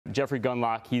Jeffrey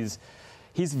Gundlach.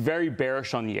 He's very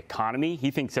bearish on the economy.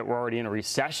 He thinks that we're already in a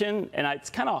recession, and it's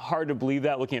kind of hard to believe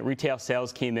that. Looking at retail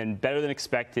sales, came in better than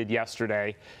expected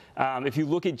yesterday. If you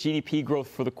look at GDP growth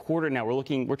for the quarter now,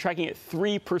 we're tracking at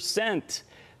 3%.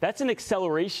 That's an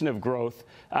acceleration of growth,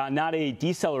 not a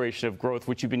deceleration of growth,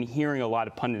 which you've been hearing a lot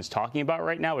of pundits talking about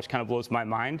right now, which kind of blows my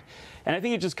mind. And I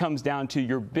think it just comes down to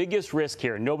your biggest risk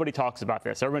here. Nobody talks about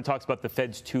this. Everyone talks about the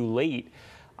Fed's too late.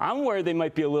 I'm worried they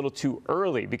might be a little too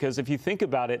early, because if you think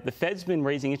about it, the Fed's been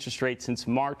raising interest rates since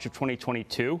March of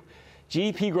 2022.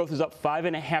 GDP growth is up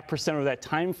 5.5% over that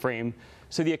time frame.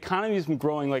 So the economy has been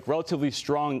growing like relatively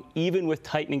strong, even with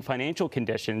tightening financial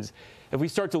conditions. If we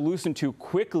start to loosen too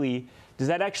quickly, does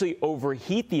that actually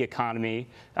overheat the economy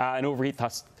and overheat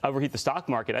the stock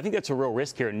market? I think that's a real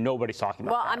risk here, and nobody's talking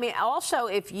about that. Well, I mean, also,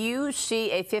 if you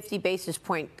see a 50 basis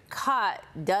point cut,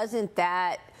 doesn't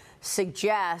that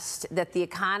suggest that the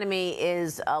economy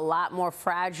is a lot more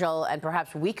fragile and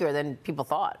perhaps weaker than people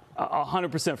thought?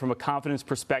 100% from a confidence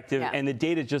perspective, and the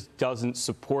data just doesn't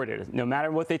support it. No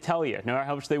matter what they tell you, no matter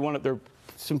how much they want it,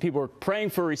 some people are praying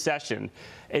for a recession.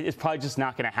 It's probably just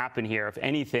not going to happen here. If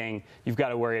anything, you've got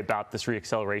to worry about this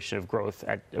reacceleration of growth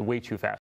at way too fast.